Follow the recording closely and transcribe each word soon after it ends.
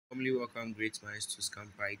warmly welcome great minds to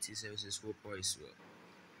Scamper IT Services Hope all is well.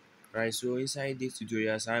 Right, so inside these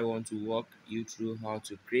tutorials, I want to walk you through how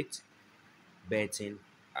to create betting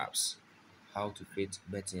apps. How to create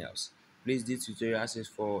betting apps. Please, this tutorial is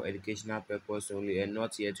for educational purpose only and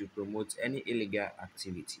not here to promote any illegal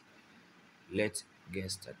activity. Let's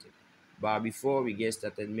get started. But before we get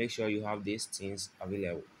started, make sure you have these things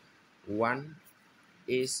available. One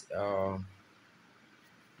is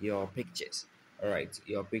your pictures. All right,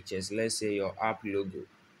 your pictures. Let's say your app logo.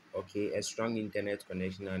 Okay, a strong internet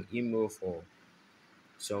connection and email for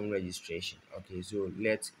some registration. Okay, so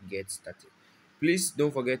let's get started. Please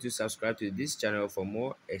don't forget to subscribe to this channel for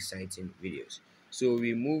more exciting videos. So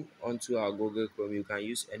we move on to our Google Chrome. You can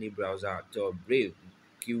use any browser to Brave,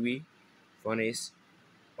 Kiwi, Phoenix,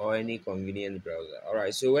 or any convenient browser. All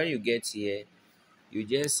right, so when you get here, you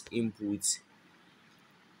just input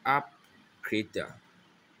app creator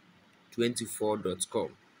 24.com,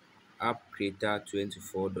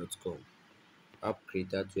 appcreator24.com,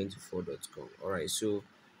 appcreator24.com. All right, so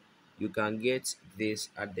you can get this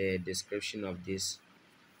at the description of this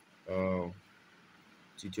uh,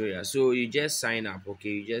 tutorial. So you just sign up. Okay,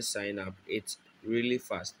 you just sign up. It's really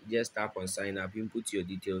fast. Just tap on sign up, input your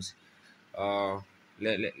details. uh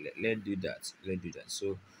let do that. Let's do that.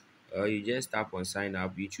 So you just tap on sign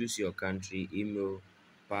up, you choose your country, email,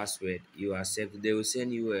 password, you accept. They will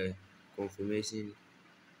send you a confirmation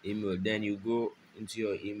email, then you go into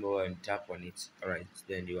your email and tap on it. All right,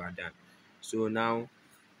 then you are done. So now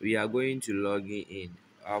we are going to log in.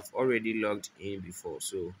 I've already logged in before,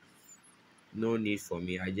 so no need for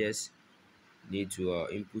me. I just need to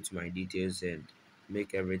input my details and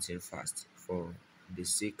make everything fast for the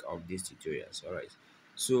sake of these tutorials. All right,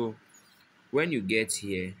 so when you get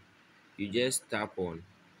here, you just tap on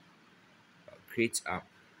create app.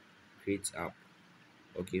 Create app.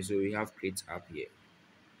 Okay, so we have create app here.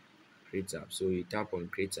 Create app. So you tap on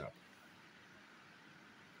create app.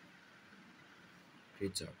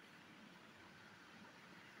 Create app.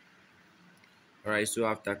 All right, so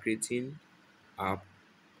after creating app,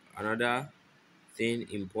 another thing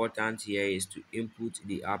important here is to input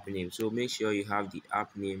the app name. So make sure you have the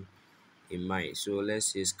app name in mind. So let's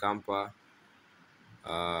say Scamper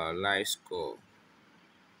live score.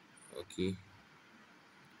 Okay,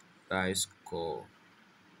 live score.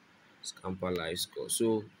 Scamper live score.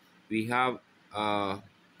 So we have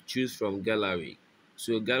choose from gallery.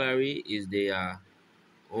 So gallery is their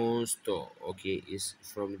own store. Okay, it's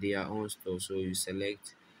from their own store. So you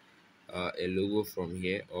select a logo from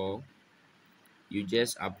here, or you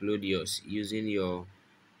just upload yours using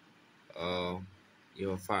uh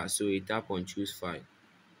your file. So you tap on choose file,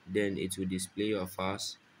 then it will display your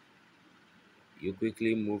files. You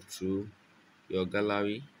quickly move through your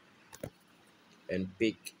gallery and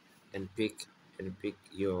pick and pick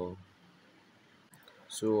your.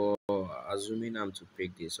 So assuming I'm to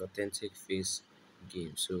pick this authentic face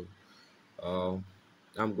game, so uh,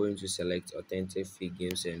 I'm going to select authentic face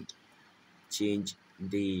games and change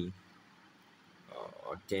the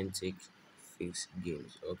authentic face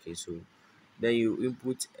games. Okay, so then you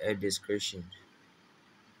input a description.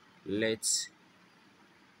 Let's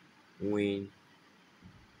win.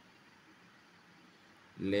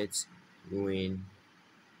 Let's win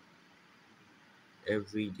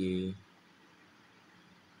every day,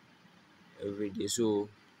 every day. So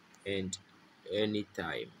and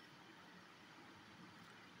anytime.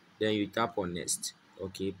 Then you tap on next.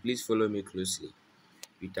 Okay, please follow me closely.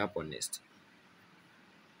 You tap on next.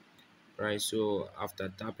 Right, so after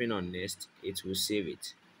tapping on next, it will save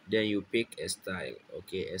it. Then you pick a style.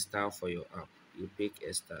 Okay, a style for your app. You pick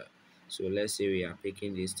a style. So let's say we are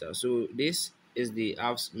picking this style. So this is the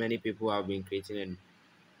apps many people have been creating and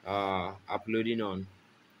uploading on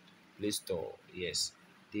Play Store. Yes,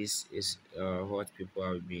 this is what people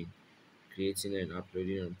have been creating and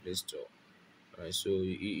uploading on Play Store. Right, so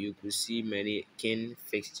you could see many King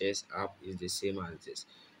Fixtures app is the same as this.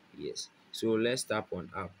 Yes, so let's tap on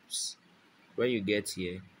apps. When you get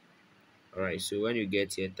here, all right, so when you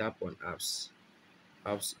get here, tap on apps.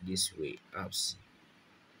 Apps this way. Apps.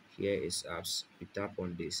 Here is apps. You tap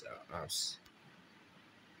on this apps.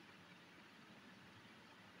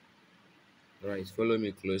 All right, follow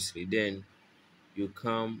me closely. Then you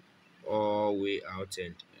come all way out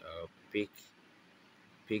and pick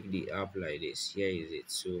the app like this. Here is it.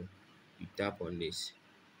 So you tap on this.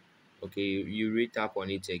 Okay, you re-tap on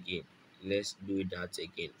it again. Let's do that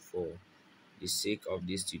again for the sake of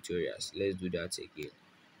these tutorials. Let's do that again.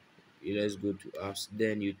 Let's go to apps.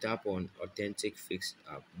 Then you tap on authentic fixed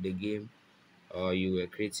app, the game you were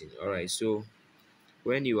creating. All right, so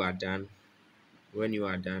when you are done,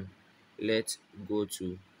 let's go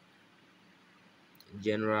to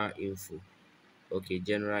general info. Okay,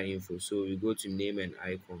 general info. So we go to name and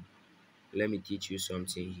icon. Let me teach you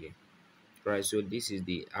something here. Right, so this is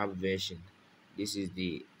the app version, this is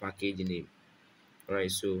the package name. Right,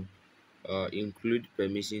 so include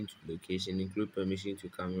permission to location, include permission to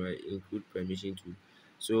camera, include permission to,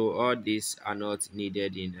 so all these are not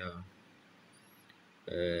needed in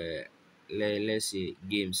let's say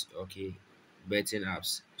games, okay, betting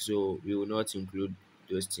apps, so we will not include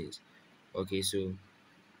those things. Okay, so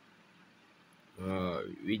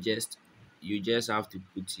we just, you just have to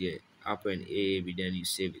put here app and AAB, then you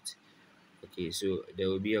save it. Okay, so there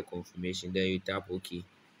will be a confirmation, then you tap OK,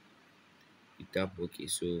 you tap OK,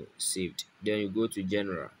 so saved. Then you go to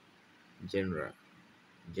general general.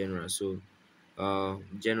 So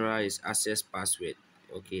general is access password.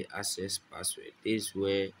 Okay, access password, this is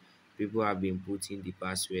where people have been putting the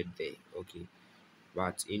password there. Okay,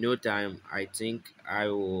 but in no time I think I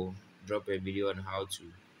will drop a video on how to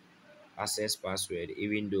access password,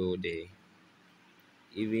 even though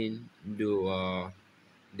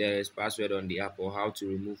there is password on the app, or how to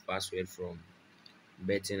remove password from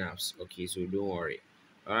betting apps. Okay, so don't worry.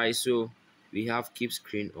 All right, so we have keep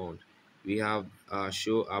screen on, we have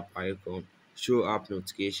show app icon, show app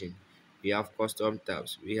notification, we have custom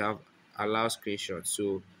tabs, we have allow screenshot,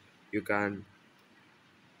 so you can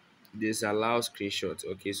disallow screenshot.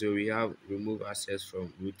 Okay, so we have remove access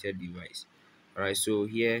from rooted device. All right, so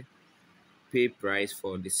here pay price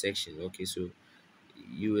for the section. Okay, so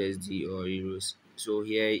USD or euros. So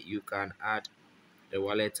here you can add the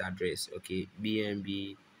wallet address. Okay,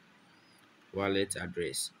 BNB wallet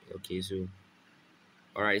address. Okay, so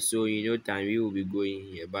all right, so in no time we will be going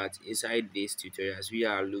here, but inside these tutorials we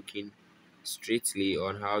are looking strictly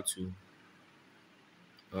on how to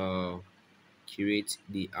uh create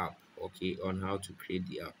the app. Okay, on how to create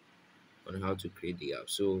the app, on how to create the app.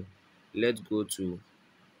 So let's go to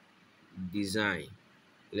design,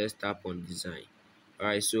 let's tap on design. All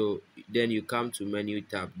right, so then you come to menu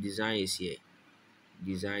tab, design is here,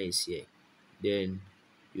 design is here. Then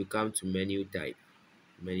you come to menu type,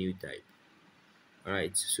 menu type. All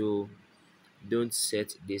right, so don't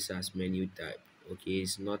set this as menu type. Okay,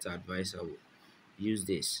 it's not advisable. Use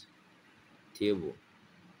this table.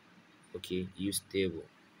 Okay, use table.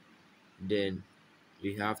 Then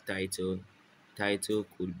we have title. Title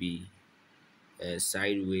could be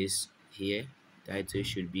sideways here, title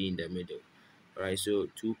should be in the middle. All right, so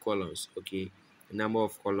two columns. Okay, the number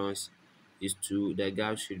of columns is two, the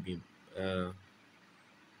gap should be uh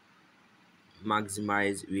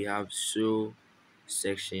maximize. We have show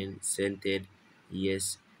section centered,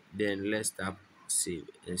 yes. Then let's tap save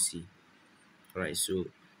and see. All right, so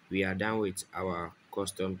we are done with our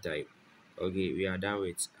custom type. Okay, we are done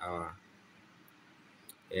with our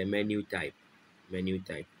menu type, menu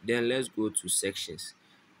type. Then let's go to sections.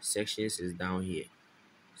 Sections is down here,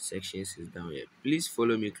 sections is down here. Please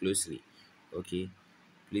follow me closely. Okay,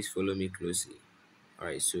 please follow me closely. All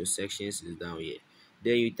right, so sections is down here.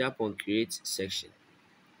 Then you tap on create section,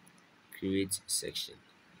 create section.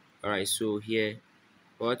 All right, so here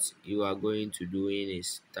what you are going to doing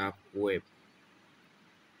is tap web,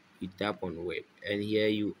 you tap on web, and here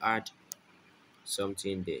you add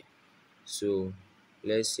something there. So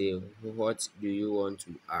let's say what do you want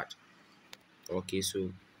to add. Okay,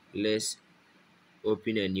 so let's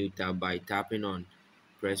open a new tab by tapping on,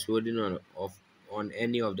 press holding on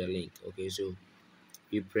any of the link. Okay, so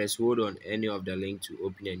you press hold on any of the link to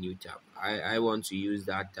open a new tab. I want to use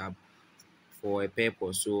that tab for a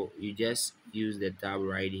purpose, so you just use the tab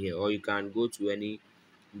right here, or you can go to any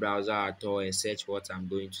browser at all and search what I'm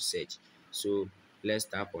going to search. So let's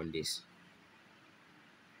tap on this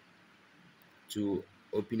to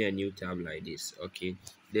open a new tab like this. Okay,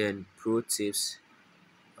 then pro tips,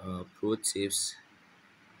 pro tips,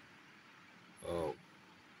 uh,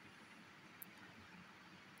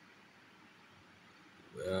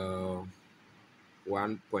 uh,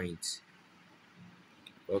 1 point.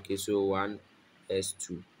 Okay, so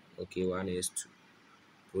 1s2. Okay, 1s2,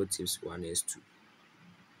 pro tips 1s2.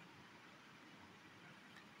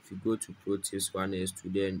 If you go to pro tips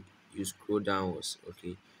 1s2, then you scroll downwards.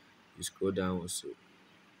 Okay, you scroll downwards, so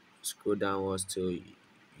scroll downwards till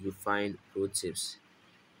you find pro tips.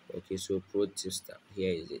 Okay, so pro tips tab,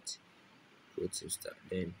 here is it, pro tips tab.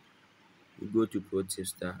 Then you go to pro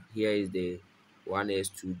tips tab, here is the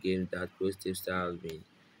 1s2 game that pro tips tab has been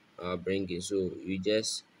bringing. So you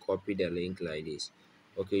just copy the link like this.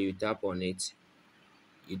 Okay, you tap on it,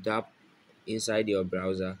 you tap inside your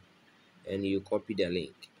browser and you copy the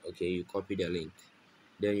link. Okay, you copy the link,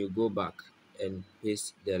 then you go back and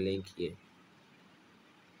paste the link here,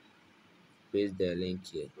 paste the link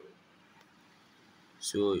here.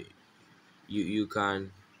 So you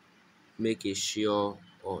can make a sure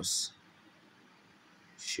us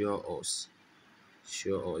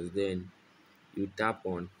then you tap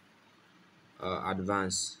on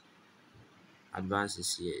advance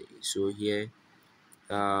is here. So here,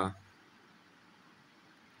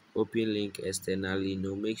 open link externally.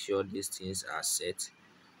 No, make sure these things are set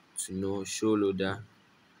to no show loader,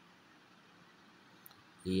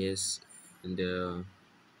 yes, and the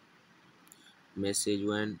message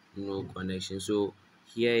when no connection. So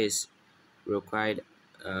here is required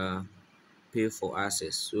pay for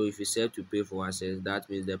access. So if you set to pay for access, that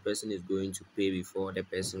means the person is going to pay before the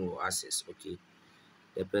person will access. Okay,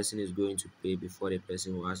 the person is going to pay before the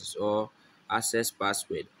person will access, or access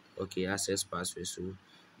password. Okay, access password. So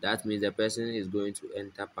that means the person is going to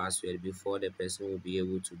enter password before the person will be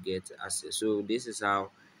able to get access. So this is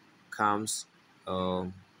how comes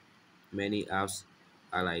many apps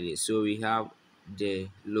are like this. So we have the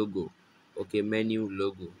logo. Okay, menu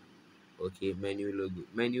logo. Okay, menu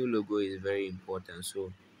logo is very important.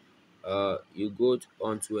 So you go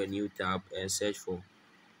onto a new tab and search for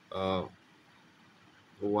uh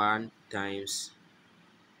one times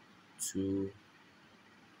two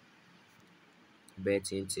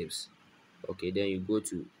betting tips. Okay, then you go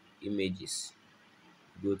to images,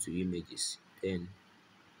 then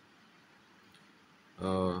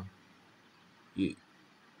uh you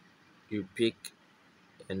you pick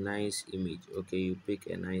a nice image. Okay, you pick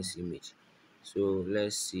a nice image. So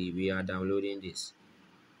let's see, we are downloading this.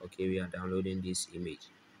 Okay, we are downloading this image.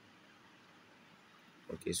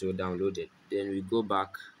 Okay, so downloaded, then we go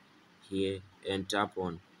back here and tap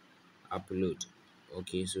on upload.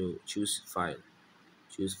 Okay, so choose file.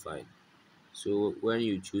 So when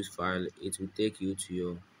you choose file, it will take you to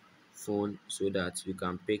your phone so that you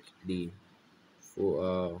can pick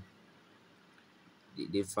for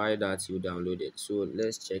the file that you downloaded. So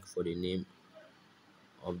let's check for the name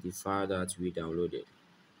of the file that we downloaded.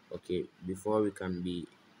 Okay, before we can be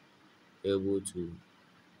able to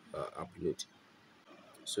upload.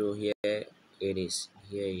 So here it is.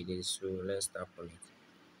 So let's tap on it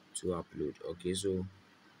to upload. Okay, so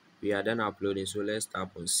we are done uploading. So let's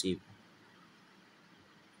tap on save.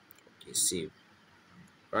 Okay, save.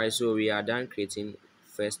 Right, so we are done creating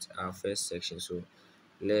our first section. So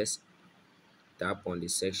let's tap on the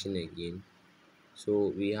section again.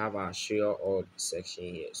 So we have our share all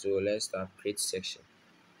section here. So let's tap create section.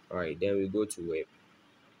 All right, then we go to web.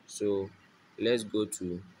 So let's go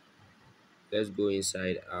to let's go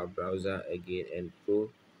inside our browser again and pro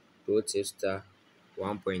tipster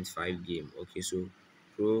 1.5 game. Okay, so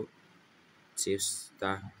pro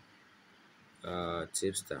tipster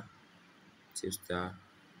tipster tipster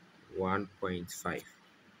 1.5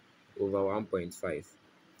 over 1.5.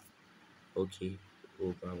 Okay,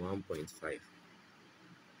 over 1.5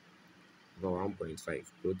 over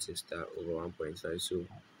 1.5 pro tipster over 1.5. So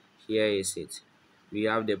here is it. We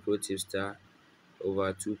have the pro tipster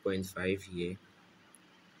over 2.5 here.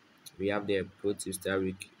 We have the pro tipster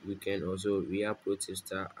weekend. Also we have pro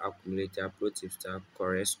tipster accumulator, pro tipster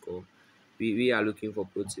correct score. We are looking for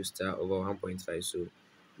pro tipster over 1.5. So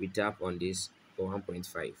we tap on this for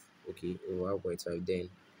 1.5. Okay, over 1.5, then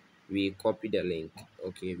we copy the link.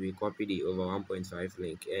 Okay, we copy the over 1.5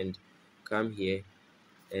 link and come here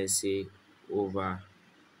and say over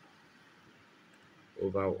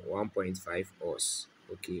 1.5 us.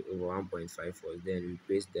 Okay, over 1.5 us, then we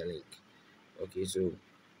paste the link. Okay, so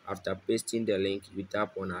after pasting the link, you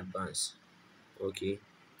tap on advance. Okay,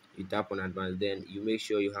 you tap on advance, then you make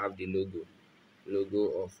sure you have the logo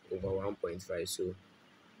of over 1.5. So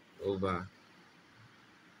over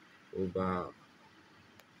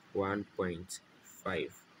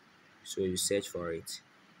 1.5. So you search for it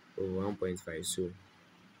over 1.5. So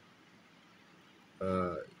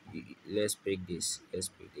let's pick this.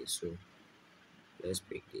 So let's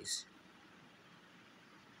pick this.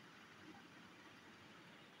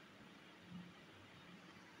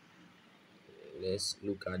 Let's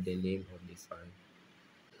look at the name of the file.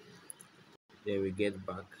 Then we get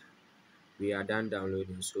back. We are done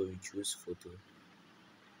downloading, so we choose photo.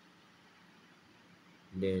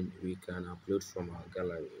 Then we can upload from our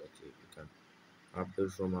gallery. Okay, we can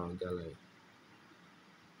upload from our gallery.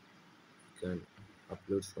 We can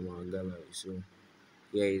upload from our gallery. So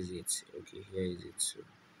here is it. Okay, here is it. So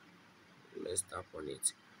let's tap on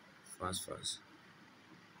it. Fast.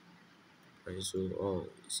 Right, so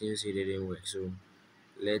since it didn't work, so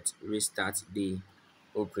let's restart the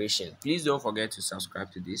operation. Please don't forget to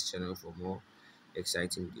subscribe to this channel for more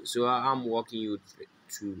exciting videos. So I'm walking you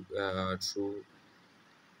through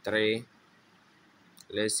three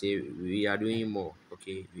let's say we are doing more.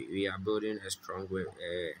 Okay, we are building a strong web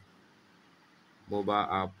mobile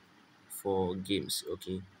app for games.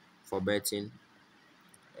 Okay, for betting,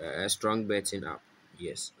 a strong betting app.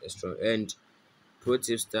 Yes, a strong. And pro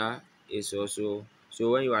tipster is also,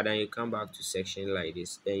 so when you are done, you come back to section like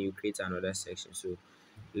this, then you create another section. So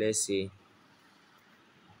let's say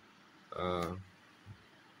uh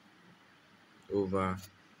over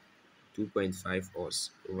 2.5 us,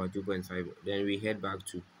 over 2.5, then we head back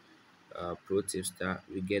to pro tipster,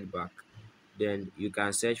 we get back, then you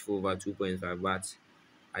can search for over 2.5, but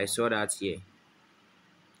I saw that here.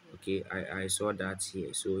 Okay, I saw that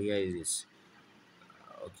here, so here is this.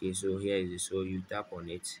 Okay, so here is it. So you tap on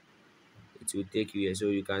it, it will take you here, so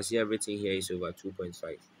you can see everything here is over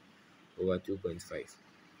 2.5, over 2.5,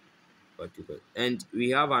 over 2. And we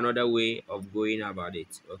have another way of going about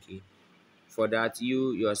it. Okay, for that,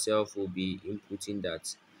 you yourself will be inputting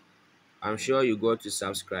that. I'm sure you got to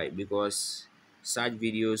subscribe, because such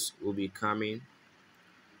videos will be coming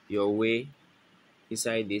your way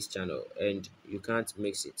inside this channel, and you can't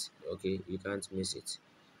miss it. Okay, you can't miss it.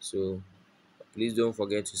 So please don't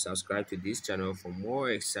forget to subscribe to this channel for more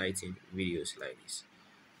exciting videos like this,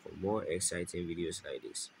 for more exciting videos like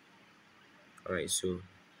this. All right, so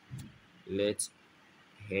let's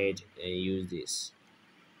head and use this.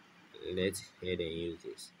 Let's head and use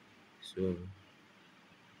this. So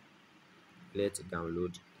let's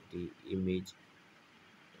download the image.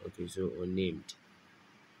 Okay, so unnamed,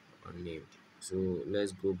 unnamed. So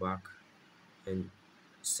let's go back and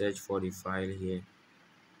search for the file here.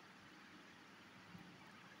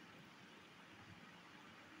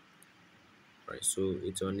 Right, so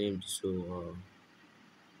it's unnamed. So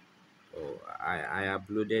I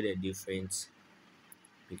uploaded a different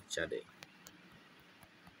picture there.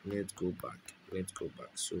 Let's go back, let's go back.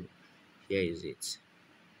 So here is it,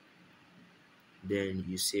 then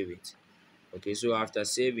you save it. Okay, so after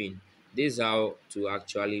saving, this is how to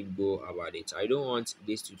actually go about it. I don't want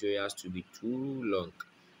these tutorials to be too long.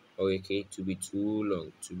 Okay, to be too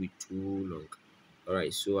long, to be too long. All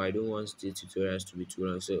right, so I don't want these tutorials to be too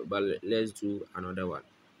long. So but let's do another one.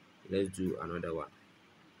 Let's do another one.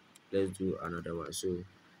 Let's do another one. So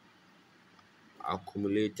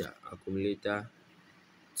accumulator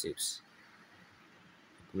tips,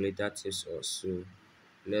 accumulator tips us. So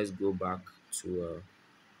let's go back to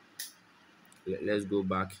let's go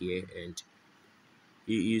back here, and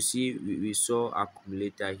you see we saw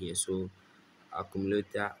accumulator here. So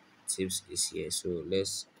accumulator tips is here. So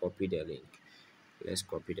let's copy the link, let's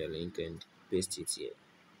copy the link and paste it here,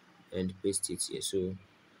 and paste it here. So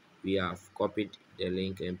we have copied the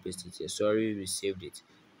link and pasted it here. Sorry, we saved it,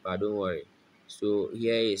 but don't worry. So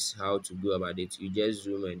here is how to go about it. You just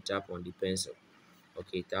zoom and tap on the pencil.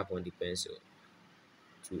 Okay, tap on the pencil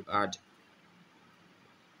to add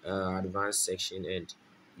advanced section, and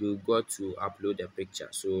you got to upload a picture.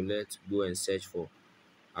 So let's go and search for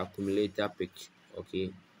accumulator pic.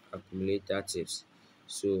 Okay, accumulator tips.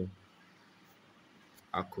 So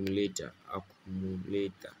accumulator uh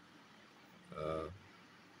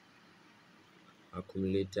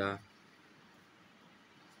accumulator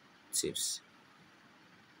tips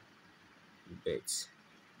bet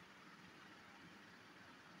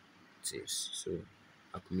tips. So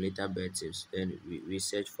accumulator bet tips, then we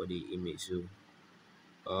search for the image. So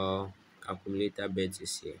accumulator bet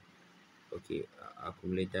is here. Okay,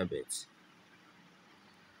 accumulator bet.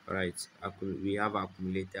 All right, we have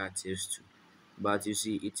accumulator tips too, but you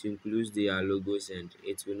see it includes their logos, and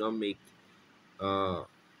it will not make uh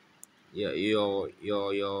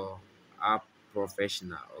your app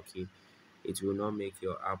professional. Okay, it will not make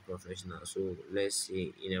your app professional. So let's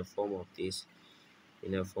say in a form of this,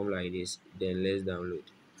 in a form like this, then let's download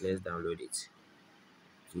it.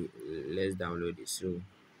 Okay, let's download it. So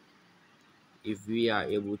if we are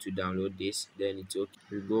able to download this, then it's okay.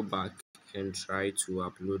 We go back and try to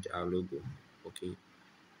upload our logo. Okay,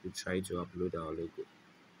 we try to upload our logo,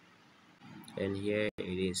 and here it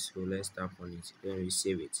is. So let's tap on it, then we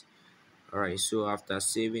save it. All right, so after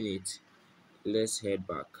saving it, let's head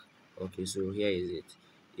back. Okay, so here is it.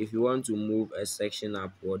 If you want to move a section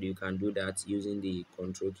upward, you can do that using the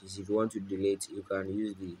control keys. If you want to delete, you can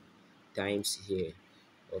use the times here.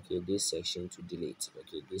 Okay, this section to delete.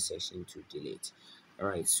 Okay, this section to delete. All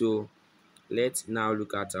right, so let's now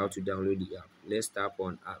look at how to download the app. Let's tap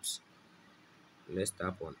on apps. Let's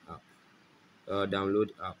tap on app.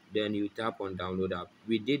 Download app. Then you tap on download app.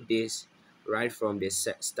 We did this right from the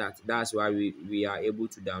start. That's why we are able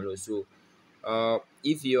to download. So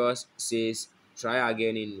if yours says try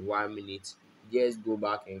again in 1 minute, just go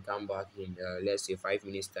back and come back in let's say 5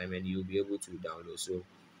 minutes time, and you'll be able to download. So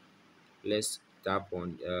let's tap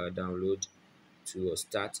on download to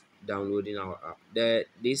start downloading our app.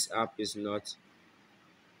 This app is not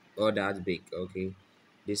all that big. Okay,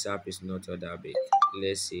 this app is not all that big.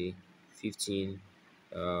 Let's say 15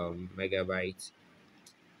 megabytes,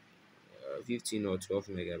 15 or 12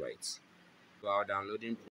 megabytes. So our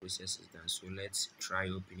downloading process is done, so let's try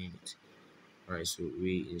opening it. All right, so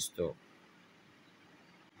we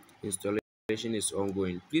installation is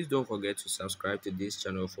ongoing. Please don't forget to subscribe to this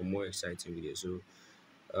channel for more exciting videos. So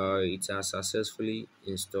it has successfully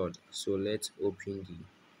installed, so let's open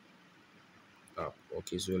the app.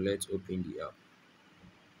 Okay, so let's open the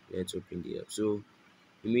app. So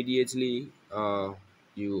immediately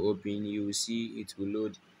you open, you will see it will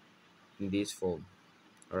load in this form.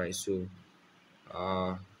 All right, so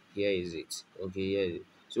uh here is it. Okay, here,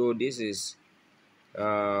 so this is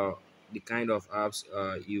uh the kind of apps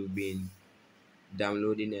you've been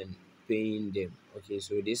downloading and paying them. Okay,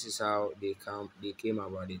 so this is how they came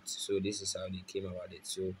about it. So this is how they came about it.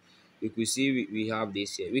 So you could see we have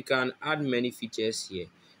this here. We can add many features here,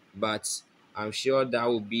 but I'm sure that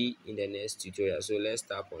will be in the next tutorial. So let's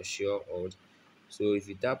tap on share all. So if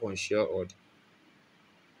you tap on share all,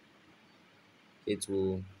 it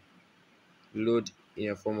will load in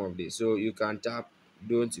a form of this. So you can tap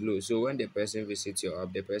don't load. So when the person visits your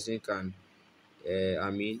app, the person can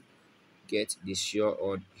get the sure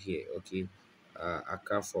odd here. Okay,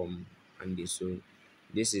 aka from Andy. So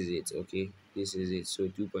this is it. Okay, this is it. So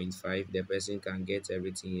 2.5, the person can get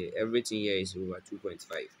everything here. Everything here is over 2.5,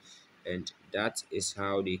 and that is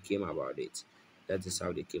how they came about it. That is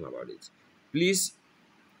how they came about it. Please,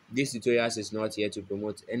 this tutorial is not here to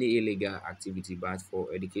promote any illegal activity but for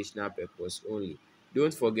educational purpose only.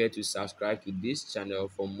 Don't forget to subscribe to this channel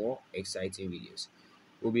for more exciting videos.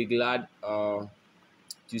 We'll be glad to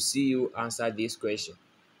see you answer this question.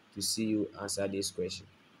 To see you answer this question.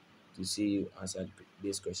 To see you answer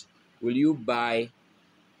this question. Will you buy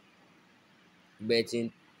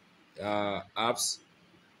betting apps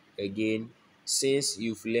again since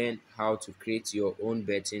you've learned how to create your own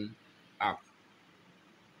betting app?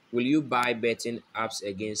 Will you buy betting apps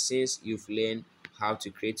again since you've learned how to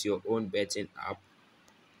create your own betting app?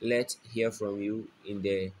 Let's hear from you in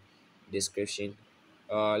the description.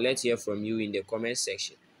 Let's hear from you in the comment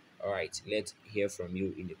section. All right, let's hear from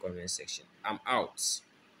you in the comment section. I'm out.